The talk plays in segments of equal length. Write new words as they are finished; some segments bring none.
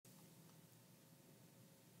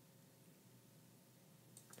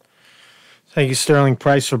Thank you, Sterling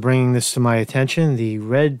Price, for bringing this to my attention. The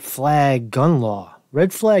red flag gun law.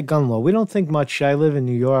 Red flag gun law. We don't think much. I live in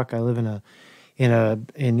New York. I live in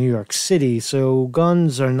New York City. So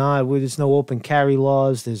guns are not. There's no open carry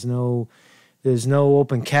laws. There's no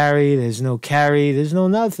open carry. There's no carry. There's no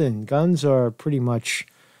nothing. Guns are pretty much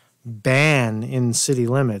banned in city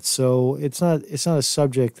limits. So it's not a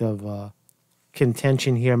subject of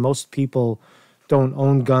contention here. Most people don't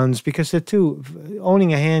own guns because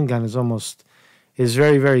owning a handgun is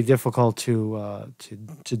very, very difficult to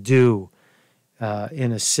do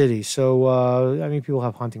in a city. So I mean, people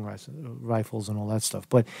have hunting rifles and all that stuff.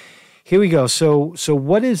 But here we go. So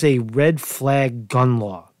what is a red flag gun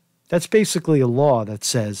law? That's basically a law that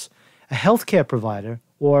says a healthcare provider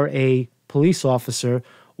or a police officer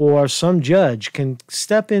or some judge can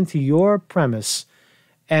step into your premise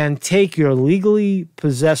and take your legally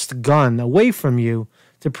possessed gun away from you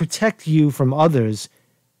to protect you from others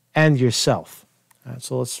and yourself. All right,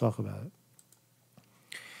 so let's talk about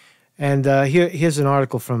it. And here's an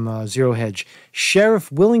article from Zero Hedge. Sheriff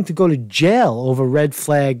willing to go to jail over red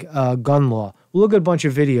flag gun law. We'll look at a bunch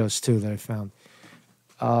of videos, too, that I found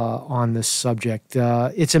on this subject.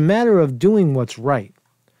 It's a matter of doing what's right.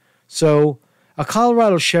 So a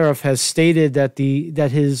Colorado sheriff has stated that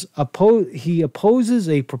he opposes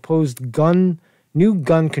a proposed new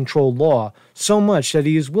gun control law so much that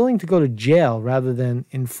he is willing to go to jail rather than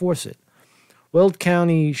enforce it. Weld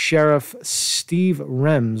County Sheriff Steve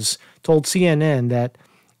Rems told CNN that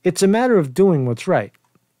it's a matter of doing what's right.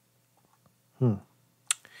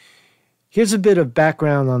 Here's a bit of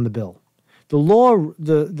background on the bill. The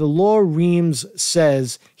law Reams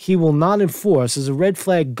says he will not enforce is a red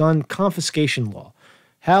flag gun confiscation law.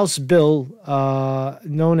 House bill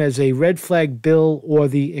known as a red flag bill or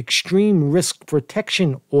the Extreme Risk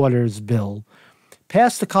Protection Orders bill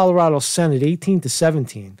passed the Colorado Senate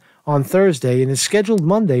 18-17 on Thursday and is scheduled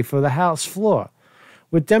Monday for the House floor.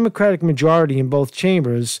 With Democratic majority in both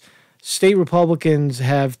chambers, state Republicans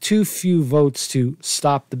have too few votes to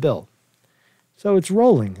stop the bill. So it's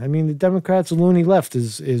rolling. I mean, the Democrats, the loony left,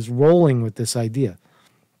 is rolling with this idea.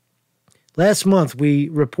 Last month, we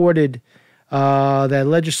reported that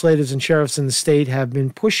legislators and sheriffs in the state have been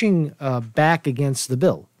pushing back against the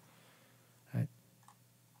bill. Right.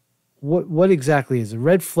 What exactly is a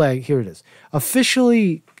red flag? Here it is.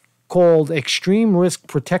 Officially called Extreme Risk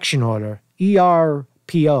Protection Order,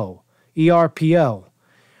 ERPO.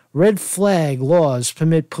 Red flag laws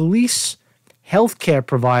permit police, healthcare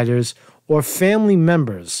providers, or family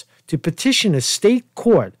members to petition a state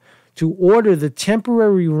court to order the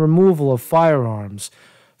temporary removal of firearms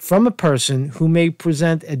from a person who may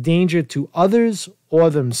present a danger to others or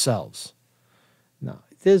themselves. Now,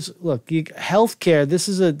 healthcare. This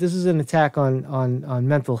is an attack on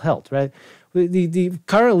mental health, right?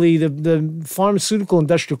 Currently the pharmaceutical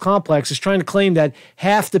industrial complex is trying to claim that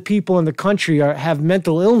half the people in the country have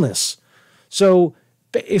mental illness. So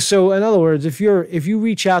in other words, if you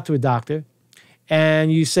reach out to a doctor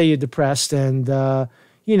and you say you're depressed and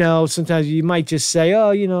sometimes you might just say,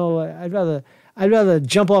 I'd rather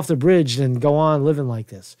jump off the bridge than go on living like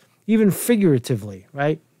this, even figuratively,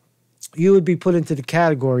 right? You would be put into the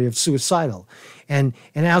category of suicidal and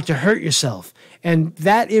out to hurt yourself. And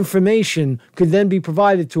that information could then be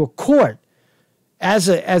provided to a court. As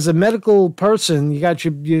a medical person, you got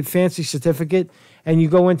your fancy certificate, and you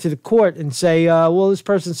go into the court and say, well, this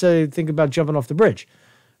person said they think about jumping off the bridge,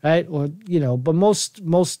 right? Or, but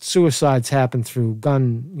most suicides happen through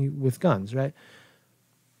with guns, right?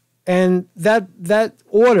 And that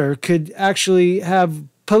order could actually have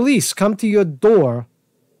police come to your door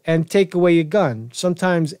and take away your gun,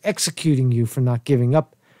 sometimes executing you for not giving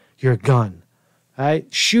up your gun, right?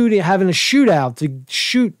 Having a shootout to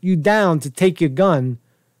shoot you down to take your gun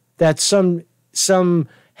that some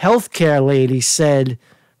healthcare lady said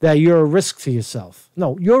that you're a risk to yourself.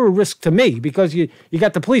 No, you're a risk to me because you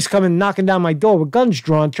got the police coming knocking down my door with guns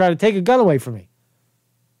drawn, trying to take a gun away from me.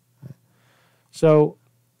 So,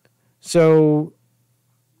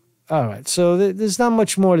 all right. So there's not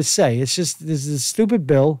much more to say. It's just this is a stupid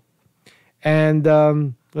bill, and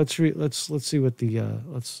let's see what let's look at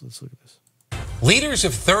this. Leaders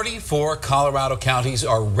of 34 Colorado counties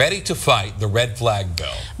are ready to fight the red flag bill.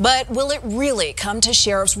 But will it really come to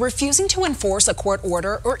sheriffs refusing to enforce a court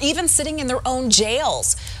order or even sitting in their own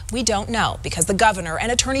jails? We don't know because the governor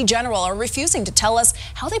and attorney general are refusing to tell us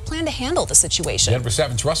how they plan to handle the situation. Denver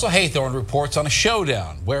 7's Russell Haythorne reports on a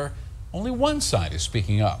showdown where only one side is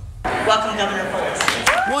speaking up. Welcome, Governor Polis.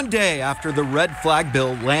 One day after the red flag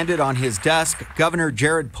bill landed on his desk, Governor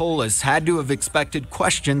Jared Polis had to have expected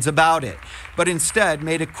questions about it, but instead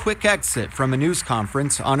made a quick exit from a news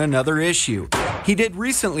conference on another issue. He did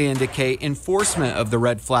recently indicate enforcement of the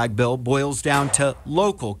red flag bill boils down to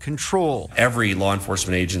local control. Every law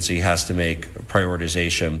enforcement agency has to make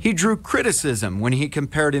prioritization. He drew criticism when he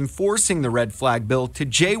compared enforcing the red flag bill to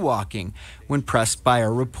jaywalking when pressed by a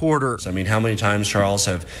reporter. I mean, how many times, Charles,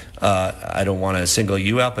 I don't want to single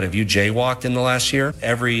you out, but have you jaywalked in the last year?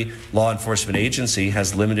 Every law enforcement agency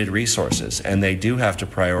has limited resources, and they do have to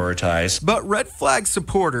prioritize. But red flag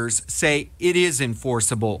supporters say it is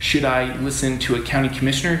enforceable. Should I listen to a county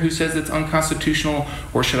commissioner who says it's unconstitutional,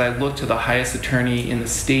 or should I look to the highest attorney in the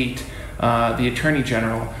state, the attorney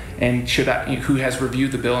general, and who has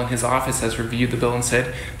reviewed the bill, and his office has reviewed the bill and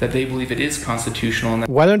said that they believe it is constitutional? And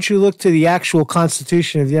why don't you look to the actual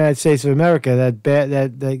Constitution of the United States of America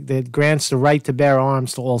that grants the right to bear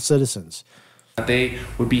arms to all citizens? They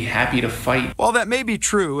would be happy to fight. While that may be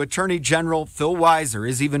true, Attorney General Phil Weiser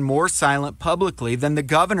is even more silent publicly than the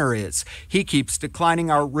governor is. He keeps declining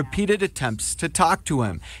our repeated attempts to talk to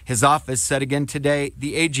him. His office said again today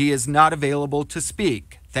the AG is not available to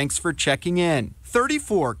speak. Thanks for checking in.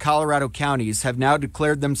 34 Colorado counties have now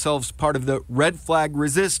declared themselves part of the red flag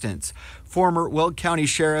resistance. Former Weld County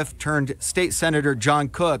Sheriff turned State Senator John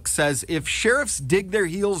Cook says if sheriffs dig their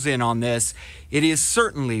heels in on this, it is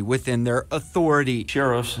certainly within their authority.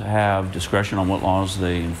 Sheriffs have discretion on what laws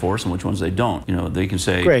they enforce and which ones they don't. You know, they can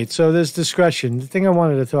say... Great, so there's discretion. The thing I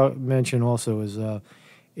wanted to mention also is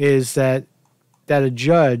that a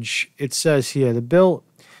judge, it says here, the bill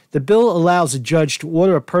allows a judge to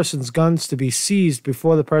order a person's guns to be seized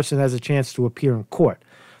before the person has a chance to appear in court.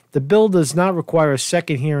 The bill does not require a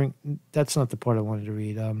second hearing. That's not the part I wanted to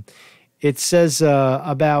read. It says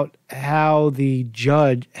about how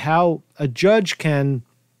a judge can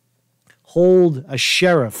hold a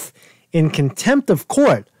sheriff in contempt of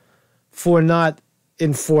court for not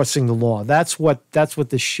enforcing the law. That's what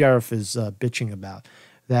the sheriff is bitching about.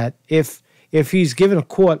 That if he's given a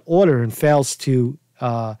court order and fails to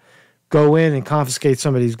go in and confiscate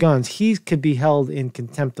somebody's guns, he could be held in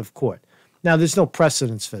contempt of court. Now, there's no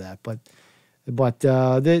precedence for that, but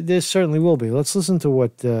there certainly will be. Let's listen to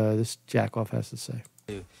what this jackoff has to say.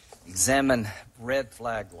 Examine red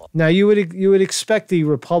flag law. Now, you would expect the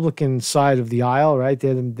Republican side of the aisle, right?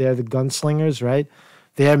 They're the gunslingers, right?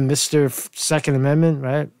 They're Mr. Second Amendment,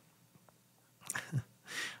 right?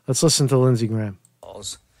 Let's listen to Lindsey Graham.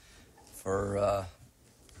 For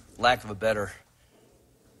lack of a better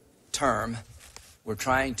term, we're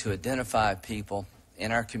trying to identify people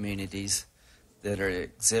in our communities that are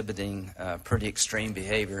exhibiting pretty extreme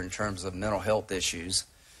behavior in terms of mental health issues,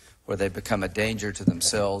 where they become a danger to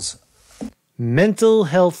themselves. Mental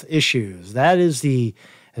health issues. That is the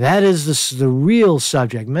real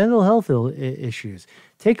subject. Mental health issues.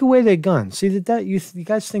 Take away their guns. See that you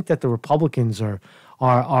guys think that the Republicans are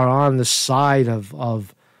on the side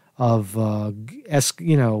of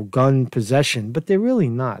gun possession, but they're really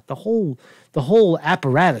not. The whole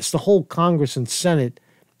apparatus, the whole Congress and Senate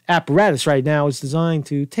apparatus right now is designed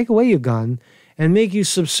to take away your gun and make you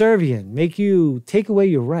subservient, make you take away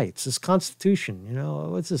your rights. This Constitution,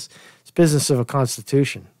 what's this business of a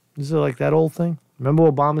Constitution? Is it like that old thing?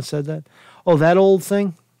 Remember Obama said that? Oh, that old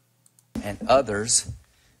thing? And others,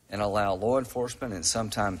 and allow law enforcement and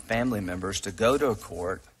sometimes family members to go to a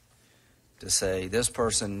court to say this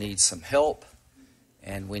person needs some help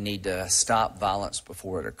and we need to stop violence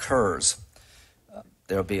before it occurs.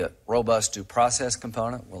 There'll be a robust due process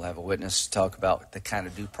component. We'll have a witness talk about the kind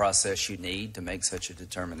of due process you need to make such a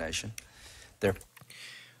determination.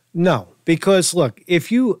 No, because look,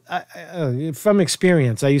 if you, from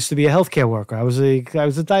experience, I used to be a healthcare worker. I was a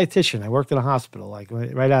dietitian. I worked in a hospital, like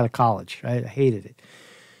right out of college. Right, I hated it.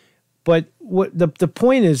 But what the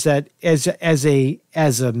point is that as a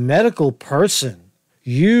medical person,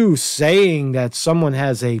 you saying that someone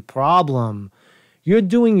has a problem, you're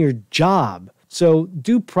doing your job. So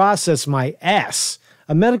due process my ass.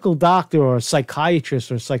 A medical doctor or a psychiatrist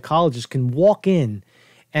or a psychologist can walk in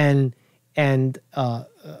and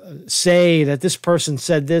say that this person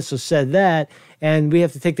said this or said that, and we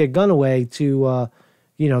have to take their gun away to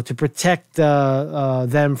protect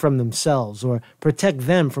them from themselves or protect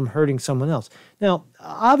them from hurting someone else. Now,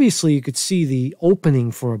 obviously, you could see the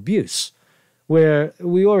opening for abuse, where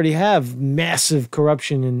we already have massive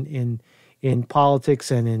corruption in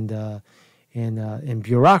politics and in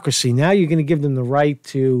bureaucracy. Now you're going to give them the right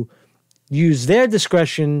to use their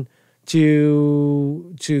discretion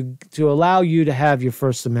to allow you to have your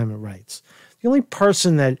First Amendment rights, The only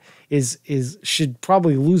person that should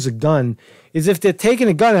probably lose a gun is if they're taking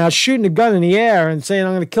a gun out, shooting a gun in the air, and saying,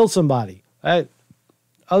 "I'm going to kill somebody." Right?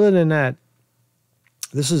 Other than that,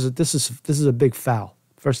 this is a big foul.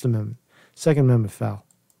 First Amendment, Second Amendment foul.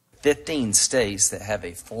 15 states that have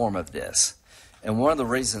a form of this. And one of the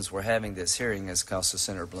reasons we're having this hearing is because of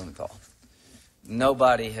Senator Blumenthal.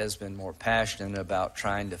 Nobody has been more passionate about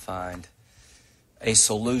trying to find a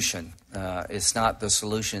solution. It's not the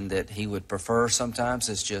solution that he would prefer sometimes.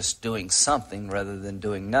 It's just doing something rather than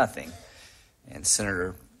doing nothing. And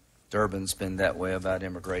Senator Durbin's been that way about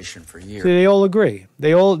immigration for years. See, they all agree.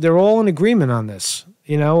 They're all in agreement on this.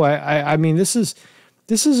 You know, I mean, this is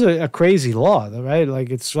a crazy law, right? Like,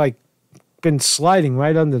 it's like been sliding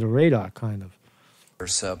right under the radar, kind of.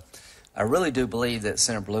 So I really do believe that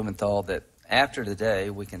Senator Blumenthal, that after today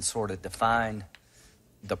we can sort of define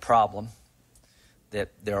the problem, that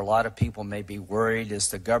there are a lot of people may be worried, is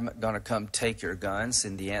the government going to come take your guns?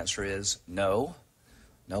 And the answer is no.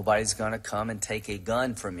 Nobody's going to come and take a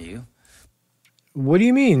gun from you. What do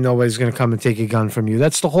you mean nobody's going to come and take a gun from you?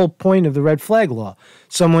 That's the whole point of the red flag law.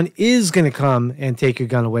 Someone is going to come and take your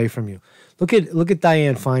gun away from you. Look at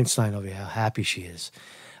Dianne Feinstein over here, how happy she is.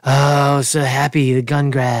 Oh, so happy, the gun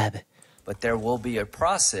grab. But there will be a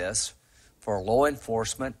process for law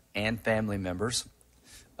enforcement and family members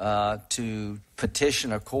to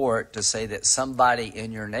petition a court to say that somebody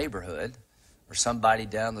in your neighborhood or somebody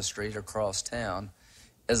down the street across town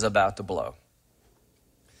is about to blow.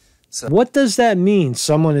 So, what does that mean,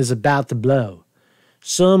 someone is about to blow?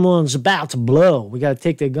 Someone's about to blow. We got to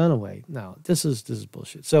take their gun away. No, this is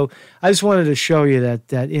bullshit. So I just wanted to show you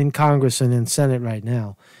that in Congress and in Senate right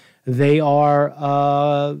now, they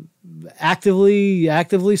are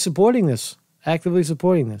actively supporting this. Actively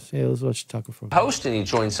supporting this. Yeah, let's watch Tucker for a minute. Host, and he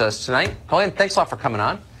joins us tonight. Glenn, thanks a lot for coming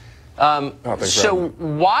on. So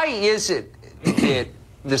why is it that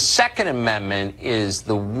the Second Amendment is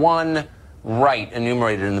the one right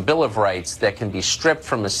enumerated in the Bill of Rights that can be stripped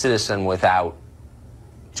from a citizen without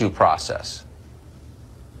due process?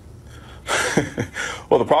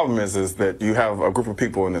 Well, the problem is that you have a group of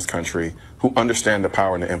people in this country who understand the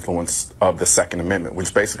power and the influence of the Second Amendment,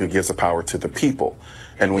 which basically gives the power to the people.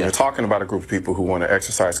 And when you're talking about a group of people who want to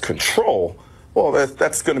exercise control, well,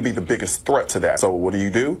 that's going to be the biggest threat to that. So what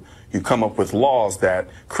do? You come up with laws that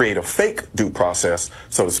create a fake due process,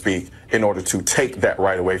 so to speak, in order to take that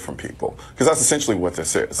right away from people. Because that's essentially what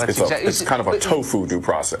this is. It's kind of a tofu due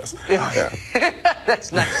process. Yeah.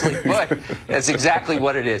 That's nicely put. That's exactly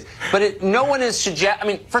what it is. But no one is I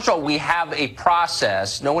mean, first of all, we have a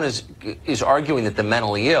process. No one is arguing that the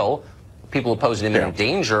mentally ill, people who pose an imminent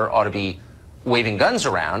danger, ought to be waving guns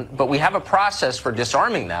around. But we have a process for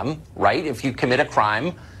disarming them, right? If you commit a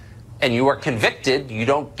crime and you are convicted, you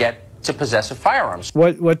don't get to possess a firearm.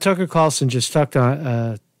 What Tucker Carlson just touched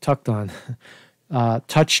on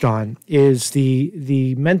is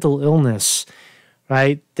the mental illness,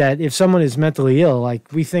 right? That if someone is mentally ill,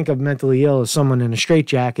 like we think of mentally ill as someone in a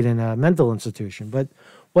straitjacket in a mental institution, but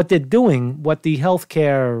what they're doing, what the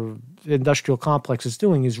healthcare industrial complex is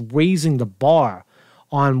doing, is raising the bar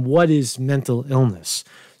on what is mental illness.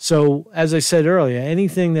 So, as I said earlier,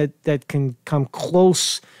 anything that can come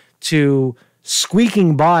close to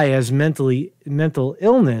squeaking by as mental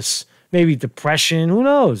illness, maybe depression, who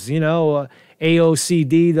knows,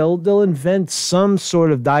 AOCD, they'll invent some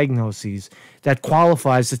sort of diagnoses that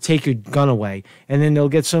qualifies to take your gun away, and then they'll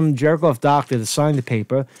get some jerk-off doctor to sign the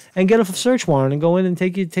paper and get a search warrant and go in and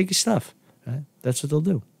take your stuff. Right? That's what they'll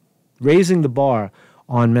do, raising the bar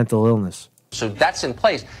on mental illness. So that's in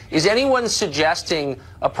place. Is anyone suggesting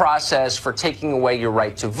a process for taking away your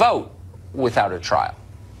right to vote without a trial?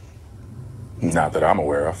 Not that I'm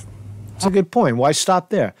aware of. That's a good point. Why stop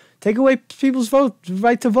there? Take away people's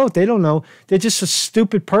right to vote. They don't know. They're just a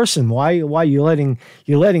stupid person. Why you letting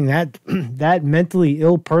that mentally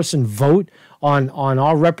ill person vote on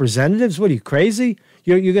our representatives? What are you, crazy?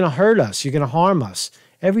 You're going to hurt us. You're going to harm us.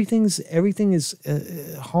 Everything is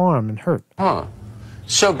harm and hurt. Huh.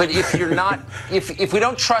 So, but if you're not, if we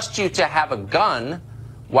don't trust you to have a gun,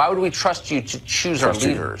 why would we trust you to choose our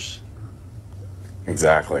leaders?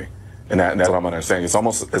 Exactly. And that's what I'm understanding. It's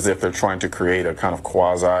almost as if they're trying to create a kind of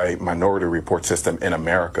quasi-minority report system in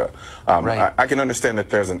America. Right. I can understand that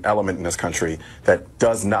there's an element in this country that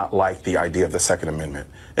does not like the idea of the Second Amendment.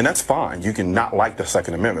 And that's fine. You can not like the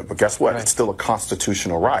Second Amendment, but guess what? Right. It's still a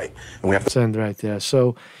constitutional right. And we have to send right there.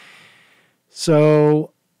 So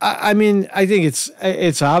I mean, I think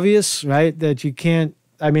it's obvious, right, that you can't.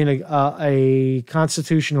 I mean, a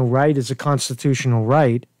constitutional right is a constitutional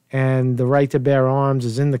right, and the right to bear arms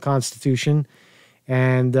is in the Constitution,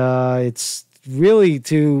 and it's really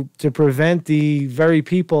to prevent the very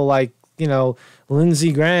people like,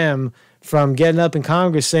 Lindsey Graham from getting up in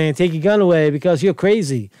Congress saying, take your gun away because you're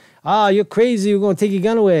crazy. You're crazy. We're going to take your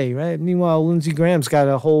gun away, right? Meanwhile, Lindsey Graham's got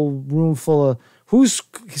a whole room full of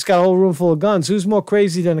he's got a whole room full of guns. Who's more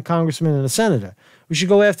crazy than a congressman and a senator? We should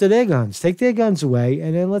go after their guns, take their guns away,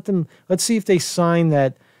 and then let's see if they sign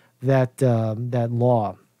that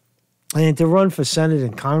law. And to run for Senate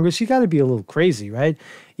and Congress, you got to be a little crazy, right?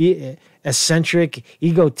 Eccentric,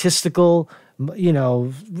 egotistical,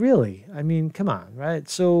 really. I mean, come on, right?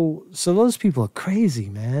 So those people are crazy,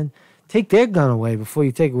 man. Take their gun away before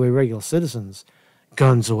you take away regular citizens'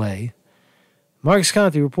 guns away. Marcus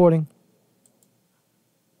Conte reporting.